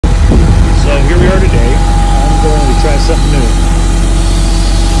here we are today. I'm going to try something new.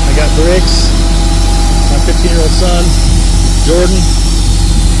 I got Briggs, my 15-year-old son, Jordan,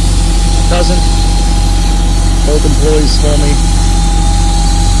 my cousin, both employees for me.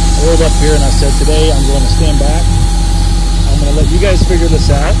 I rolled up here and I said, today I'm going to stand back. I'm going to let you guys figure this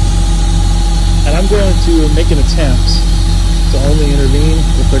out. And I'm going to make an attempt to only intervene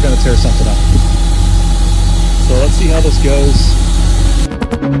if they're going to tear something up. So let's see how this goes.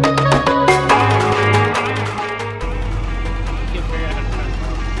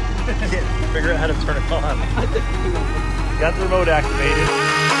 Figure out how to turn it on. Got the remote activated.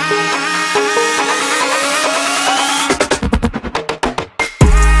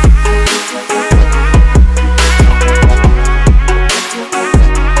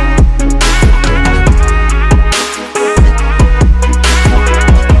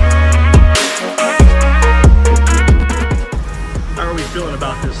 How are we feeling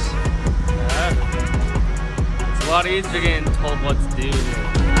about this? It's a lot easier getting told what to do.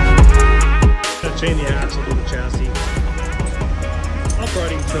 Gonna chain the axle to the chassis.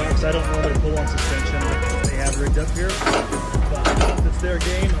 Off-roading trucks, I don't normally pull on suspension like they have rigged up here, but since it's their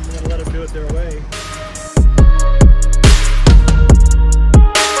game, I'm gonna let them do it their way.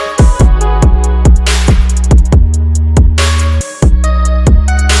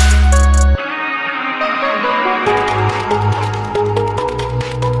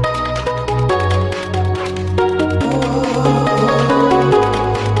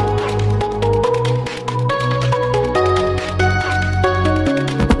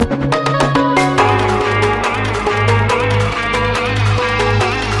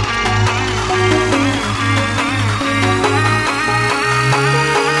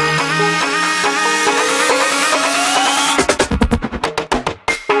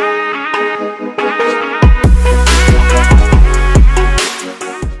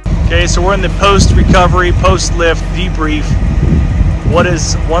 Okay, so we're in the post-recovery, post-lift debrief. What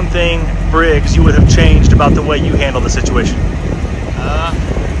is one thing, Briggs, you would have changed about the way you handled the situation?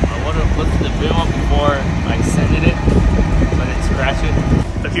 I would have looked at the boom up before I extended it, so I didn't scratch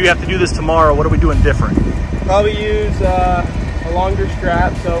it. If you have to do this tomorrow, what are we doing different? Probably use a longer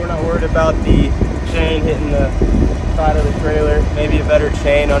strap so we're not worried about the chain hitting the side of the trailer. Maybe a better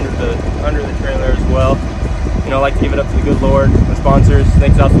chain under the trailer as well. You know, I like to give it up to the good Lord, the sponsors.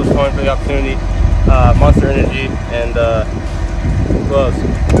 Thanks Southwest Coin for the opportunity, Monster Energy, and gloves.